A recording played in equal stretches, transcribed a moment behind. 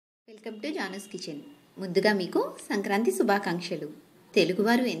Welcome to జానస్ kitchen. ముందుగా మీకు సంక్రాంతి శుభాకాంక్షలు.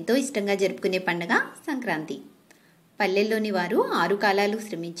 తెలుగువారు ఎంతో ఇష్టంగా జరుపుకునే పండుగ సంక్రాంతి. పల్లెల్లోని వారు 6 కాలాలు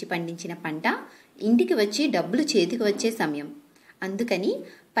శ్రమించి పండించిన పంట ఇంటికి వచ్చి డబ్బులు చేతికి వచ్చే సమయం. అందుకని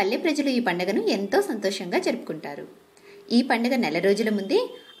పల్లె ప్రజలు ఈ పండుగను ఎంతో సంతోషంగా జరుపుకుంటారు. ఈ పండుగ నెల రోజుల ముందే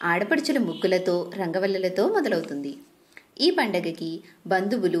ఆడపడుచుల ముగ్గులతో రంగవల్లులతో మొదలవుతుంది. ఈ పండుగకి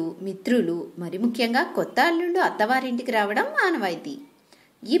బంధువులు, మిత్రులు, మరి ముఖ్యంగా కొత్త అల్లుళ్ళు అత్తవారింటికి రావడం ఆనవాయితీ.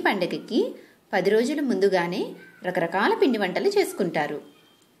 ఈ పండుగకి 10 రోజుల ముందుగానే రకరకాల పిండి వంటలు చేసుకుంటారు.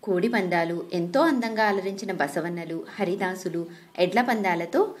 కోడి పందాలు, ఎంతో అందంగా అలరించిన బసవన్నలు, హరిదాసులు, ఎడ్ల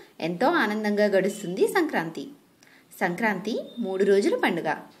పందాలతో ఎంతో ఆనందంగా గడుస్తుంది సంక్రాంతి. సంక్రాంతి 3 రోజుల పండుగ.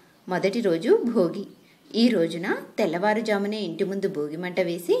 మొదటి రోజు భోగి. ఈ రోజున తెల్లవారుజామునే ఇంటి ముందు భోగి మంట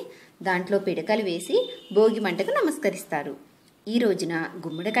వేసి దాంట్లో పిడకలు వేసి భోగి మంటకు నమస్కరిస్తారు. ఈ రోజున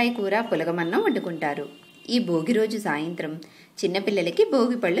గుమ్మడికాయ కూర, పులగమన్నం వండుకుంటారు. ఈ భోగి రోజు సాయంత్రం చిన్నపిల్లలకి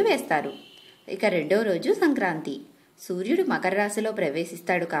భోగి పళ్ళు వేస్తారు. ఇక రెండో రోజు సంక్రాంతి. సూర్యుడు మకర రాశిలో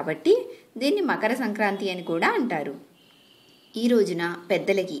ప్రవేశిస్తాడు కాబట్టి దీన్ని మకర సంక్రాంతి అని కూడా అంటారు. ఈ రోజున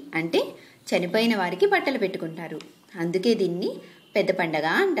పెద్దలకి అంటే చనిపోయిన వారికి బట్టలు పెట్టుకుంటారు. అందుకే దీన్ని పెద్ద పండగ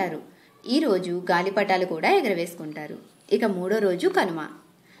అంటారు. ఈ రోజు గాలిపటాలు కూడా ఎగరవేసుకుంటారు. ఇక మూడో రోజు కనుమ.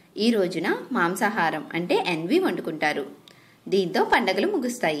 ఈ రోజున మాంసాహారం అంటే ఎన్వి వండుకుంటారు. దీంతో పండగలు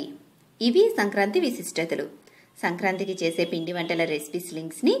ముగుస్తాయి. ఇవి సంక్రాంతి విశిష్టతలు. సంక్రాంతికి చేసే పిండి వంటల రెసిపీస్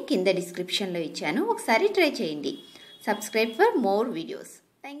లింక్స్ని కింద డిస్క్రిప్షన్లో ఇచ్చాను. ఒకసారి ట్రై చేయండి. Subscribe for more videos.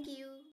 Thank you.